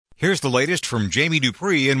Here's the latest from Jamie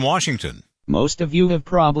Dupree in Washington. Most of you have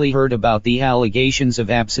probably heard about the allegations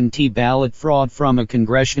of absentee ballot fraud from a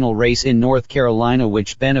congressional race in North Carolina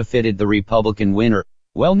which benefited the Republican winner.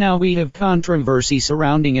 Well, now we have controversy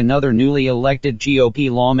surrounding another newly elected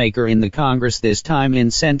GOP lawmaker in the Congress, this time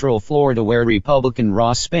in Central Florida, where Republican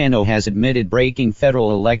Ross Spano has admitted breaking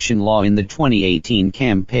federal election law in the 2018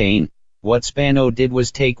 campaign. What Spano did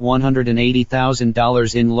was take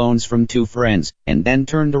 $180,000 in loans from two friends, and then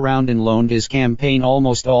turned around and loaned his campaign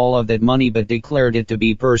almost all of that money but declared it to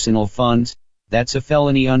be personal funds. That's a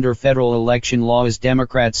felony under federal election law, as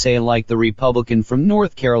Democrats say. Like the Republican from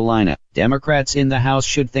North Carolina, Democrats in the House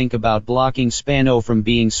should think about blocking Spano from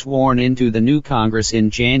being sworn into the new Congress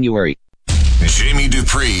in January. Jamie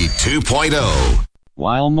Dupree 2.0.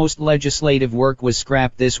 While most legislative work was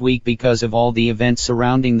scrapped this week because of all the events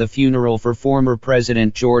surrounding the funeral for former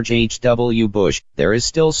President George H.W. Bush, there is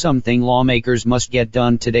still something lawmakers must get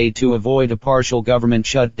done today to avoid a partial government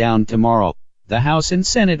shutdown tomorrow. The House and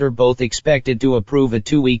Senate are both expected to approve a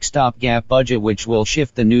 2-week stopgap budget which will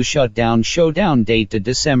shift the new showdown date to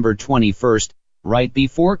December 21st, right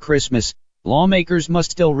before Christmas. Lawmakers must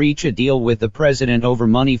still reach a deal with the president over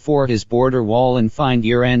money for his border wall and find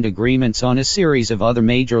year-end agreements on a series of other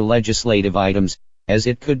major legislative items, as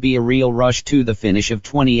it could be a real rush to the finish of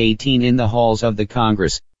 2018 in the halls of the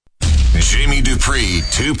Congress. Jamie Dupree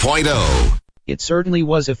 2.0. It certainly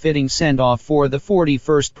was a fitting send-off for the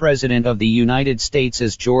 41st President of the United States,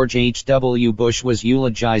 as George H.W. Bush was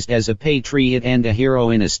eulogized as a patriot and a hero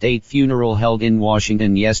in a state funeral held in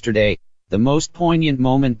Washington yesterday. The most poignant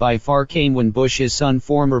moment by far came when Bush's son,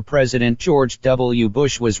 former President George W.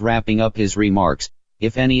 Bush, was wrapping up his remarks.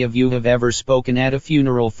 If any of you have ever spoken at a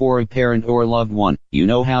funeral for a parent or loved one, you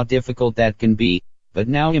know how difficult that can be. But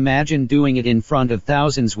now imagine doing it in front of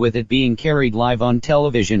thousands, with it being carried live on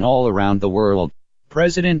television all around the world.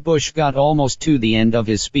 President Bush got almost to the end of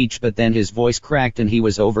his speech, but then his voice cracked and he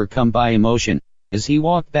was overcome by emotion. As he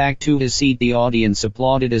walked back to his seat, the audience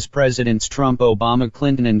applauded as Presidents Trump, Obama,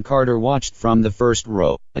 Clinton, and Carter watched from the first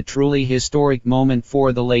row. A truly historic moment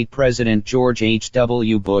for the late President George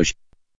H.W. Bush.